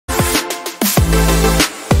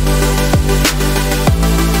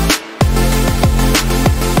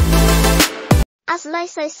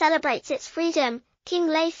Seeiso celebrates its freedom, King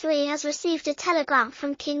Lei III has received a telegram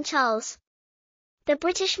from King Charles. The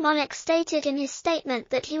British monarch stated in his statement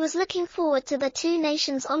that he was looking forward to the two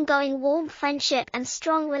nations' ongoing warm friendship and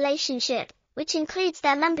strong relationship, which includes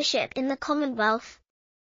their membership in the Commonwealth.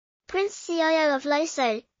 Prince Seeiso of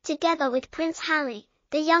Loso, together with Prince Harry,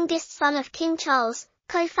 the youngest son of King Charles,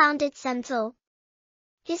 co-founded Seeiso.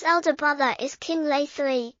 His elder brother is King Lei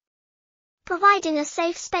III. Providing a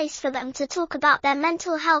safe space for them to talk about their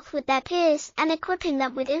mental health with their peers and equipping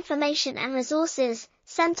them with information and resources,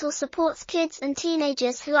 Seeiso supports kids and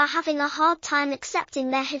teenagers who are having a hard time accepting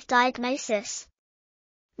their HIV diagnosis.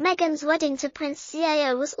 Meghan's wedding to Prince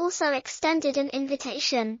Seeiso was also extended an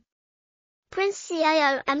invitation. Prince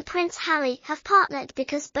Seeiso and Prince Harry have partnered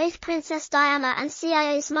because both Princess Diana and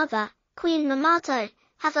Seeiso's mother, Queen Mamoto,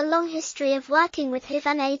 have a long history of working with HIV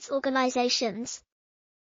and AIDS organizations.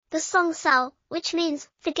 The song Sal, which means,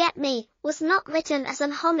 forget me, was not written as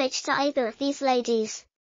an homage to either of these ladies.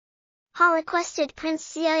 Ha requested Prince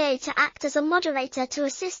Seeiso to act as a moderator to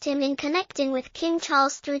assist him in connecting with King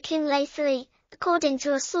Charles through King Lei III, according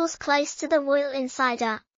to a source close to the royal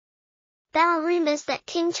insider. There are rumors that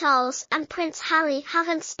King Charles and Prince Harry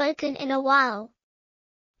haven't spoken in a while.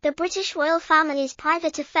 The British royal family's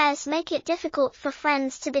private affairs make it difficult for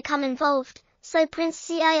friends to become involved, so Prince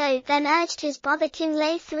Seeiso then urged his brother King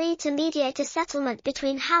Lei III to mediate a settlement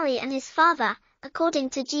between Harry and his father,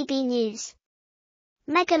 according to GB News.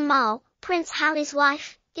 Meghan Markle, Prince Harry's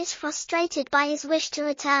wife, is frustrated by his wish to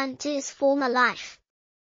return to his former life.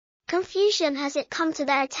 Confusion has it come to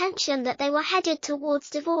their attention that they were headed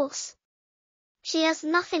towards divorce. She has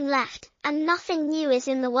nothing left, and nothing new is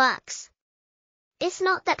in the works. It's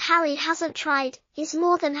not that Harry hasn't tried, he's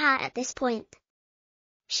more than her at this point.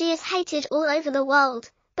 She is hated all over the world,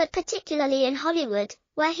 but particularly in Hollywood,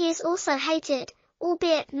 where he is also hated,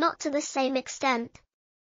 albeit not to the same extent.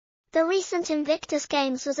 The recent Invictus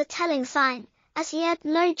Games was a telling sign, as he had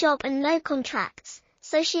no job and no contracts,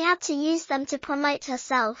 so she had to use them to promote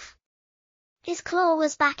herself. His claw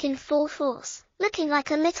was back in full force, looking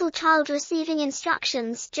like a little child receiving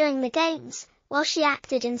instructions during the games, while she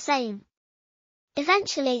acted insane.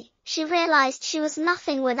 Eventually, she realized she was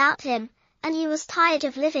nothing without him, and he was tired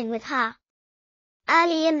of living with her.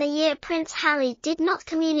 Early in the year Prince Harry did not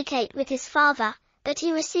communicate with his father, but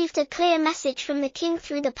he received a clear message from the king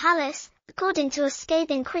through the palace, according to a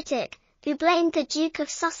scathing critic, who blamed the Duke of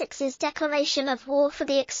Sussex's declaration of war for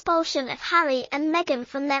the expulsion of Harry and Meghan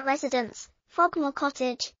from their residence, Frogmore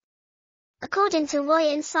Cottage. According to Roy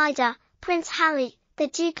Insider, Prince Harry, the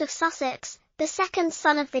Duke of Sussex, the second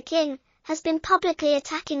son of the king, has been publicly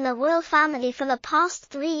attacking the royal family for the past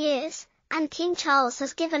 3 years, and King Charles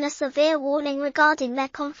has given a severe warning regarding their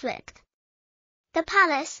conflict. The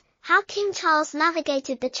Palace, How King Charles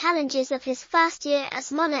Navigated the Challenges of His First Year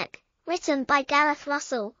as Monarch, written by Gareth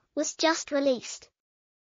Russell, was just released.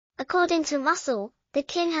 According to Russell, the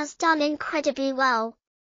king has done incredibly well.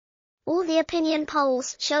 All the opinion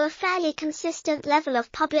polls show a fairly consistent level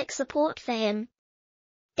of public support for him.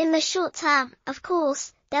 In the short term, of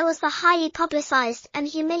course, there was the highly publicized and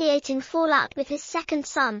humiliating fallout with his second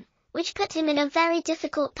son, which put him in a very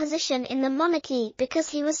difficult position in the monarchy because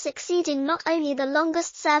he was succeeding not only the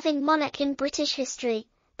longest-serving monarch in British history,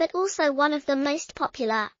 but also one of the most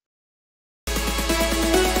popular.